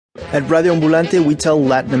At Radio Ambulante, we tell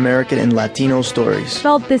Latin American and Latino stories.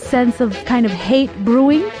 Felt this sense of kind of hate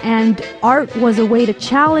brewing, and art was a way to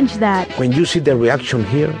challenge that. When you see the reaction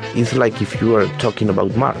here, it's like if you are talking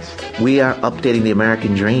about Mars. We are updating the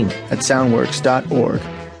American dream. At soundworks.org.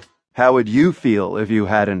 How would you feel if you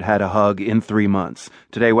hadn't had a hug in 3 months?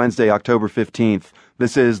 Today, Wednesday, October 15th,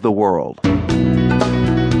 this is The World.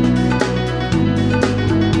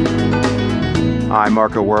 I'm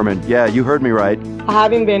Marco Werman. Yeah, you heard me right. I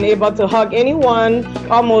haven't been able to hug anyone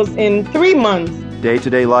almost in 3 months.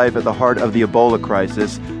 Day-to-day life at the heart of the Ebola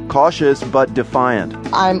crisis, cautious but defiant.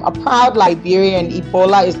 I'm a proud Liberian.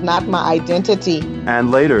 Ebola is not my identity.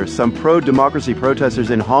 And later, some pro-democracy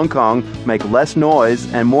protesters in Hong Kong make less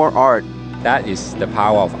noise and more art. That is the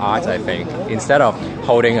power of art, I think. Instead of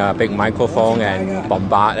holding a big microphone and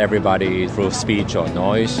bombard everybody through speech or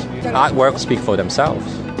noise, artworks speak for themselves.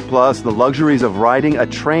 Plus, the luxuries of riding a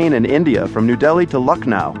train in India from New Delhi to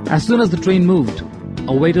Lucknow. As soon as the train moved,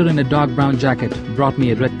 a waiter in a dark brown jacket brought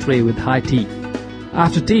me a red tray with high tea.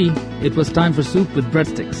 After tea, it was time for soup with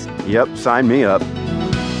breadsticks. Yep, sign me up.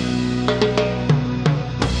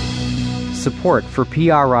 Support for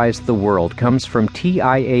PRI's The World comes from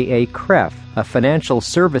TIAA-CREF, a financial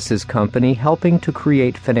services company helping to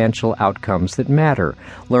create financial outcomes that matter.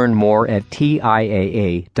 Learn more at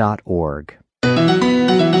TIAA.org.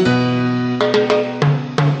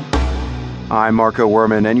 I'm Marco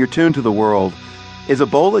Werman, and you're tuned to The World. Is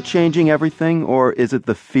Ebola changing everything, or is it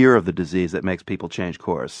the fear of the disease that makes people change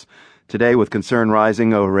course? Today, with concern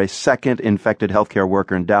rising over a second infected healthcare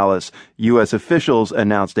worker in Dallas, U.S. officials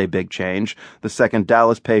announced a big change. The second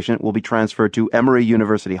Dallas patient will be transferred to Emory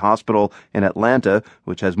University Hospital in Atlanta,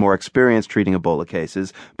 which has more experience treating Ebola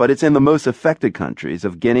cases. But it's in the most affected countries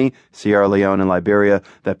of Guinea, Sierra Leone, and Liberia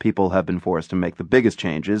that people have been forced to make the biggest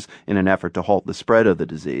changes in an effort to halt the spread of the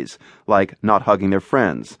disease, like not hugging their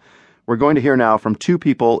friends. We're going to hear now from two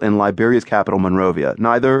people in Liberia's capital, Monrovia.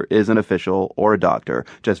 Neither is an official or a doctor,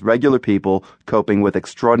 just regular people coping with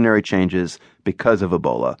extraordinary changes because of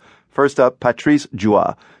Ebola. First up, Patrice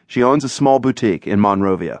Joua. She owns a small boutique in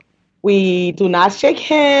Monrovia. We do not shake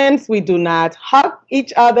hands. We do not hug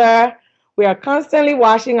each other. We are constantly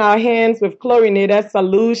washing our hands with chlorinated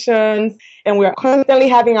solutions, and we are constantly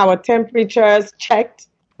having our temperatures checked.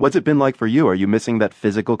 What's it been like for you? Are you missing that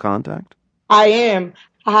physical contact? I am.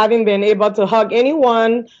 I haven't been able to hug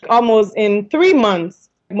anyone almost in 3 months.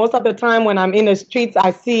 Most of the time when I'm in the streets,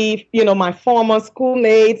 I see, my former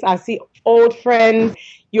schoolmates. I see old friends.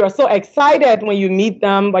 You are so excited when you meet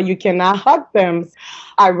them, but you cannot hug them.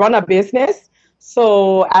 I run a business.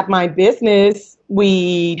 So at my business,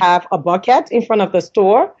 we have a bucket in front of the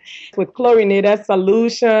store with chlorinated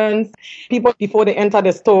solutions. People, before they enter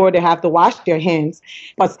the store, they have to wash their hands.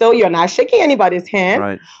 But still, you're not shaking anybody's hand.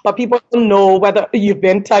 Right. But people don't know whether you've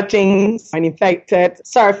been touching an infected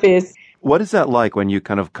surface. What is that like when you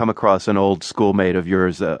kind of come across an old schoolmate of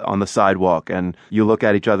yours on the sidewalk and you look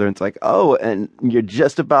at each other and it's like, oh, and you're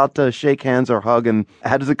just about to shake hands or hug, and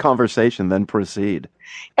how does the conversation then proceed?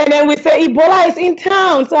 And then we say, Ebola is in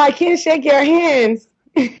town, so I can't shake your hands.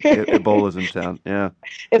 Ebola's in town, yeah.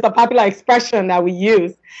 It's a popular expression that we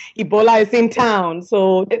use. Ebola is in town.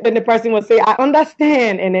 So then the person will say, I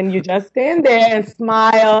understand. And then you just stand there and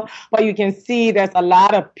smile, but you can see there's a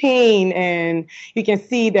lot of pain and you can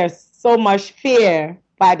see there's so much fear.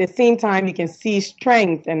 But at the same time, you can see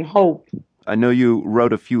strength and hope. I know you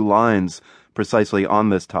wrote a few lines precisely on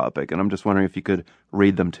this topic, and I'm just wondering if you could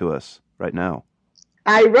read them to us right now.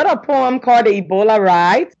 I wrote a poem called The Ebola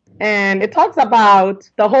Ride, and it talks about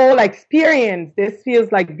the whole experience. This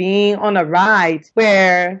feels like being on a ride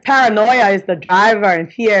where paranoia is the driver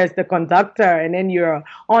and fear is the conductor, and then you're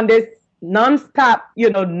on this nonstop,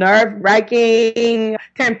 nerve-wracking,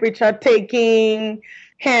 temperature-taking,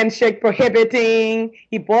 handshake prohibiting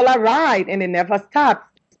Ebola ride, and it never stops.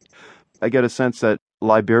 I get a sense that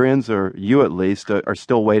Liberians, or you at least, are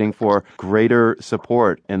still waiting for greater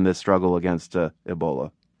support in this struggle against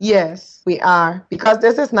Ebola. Yes, we are. Because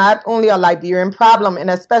this is not only a Liberian problem, and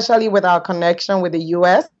especially with our connection with the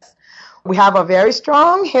U.S., we have a very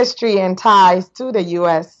strong history and ties to the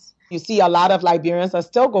U.S. You see a lot of Liberians are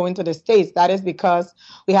still going to the States. That is because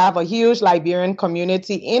we have a huge Liberian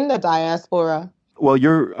community in the diaspora. Well,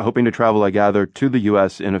 you're hoping to travel, I gather, to the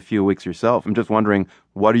U.S. in a few weeks yourself. I'm just wondering,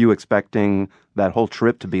 what are you expecting that whole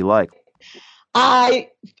trip to be like?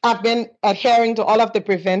 I've been adhering to all of the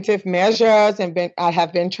preventive measures and I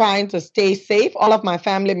have been trying to stay safe. All of my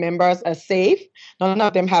family members are safe. None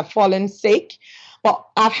of them have fallen sick. But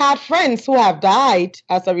I've had friends who have died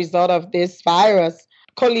as a result of this virus.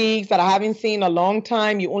 Colleagues that I haven't seen in a long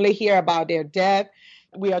time, you only hear about their death.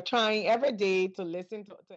 We are trying every day to listen to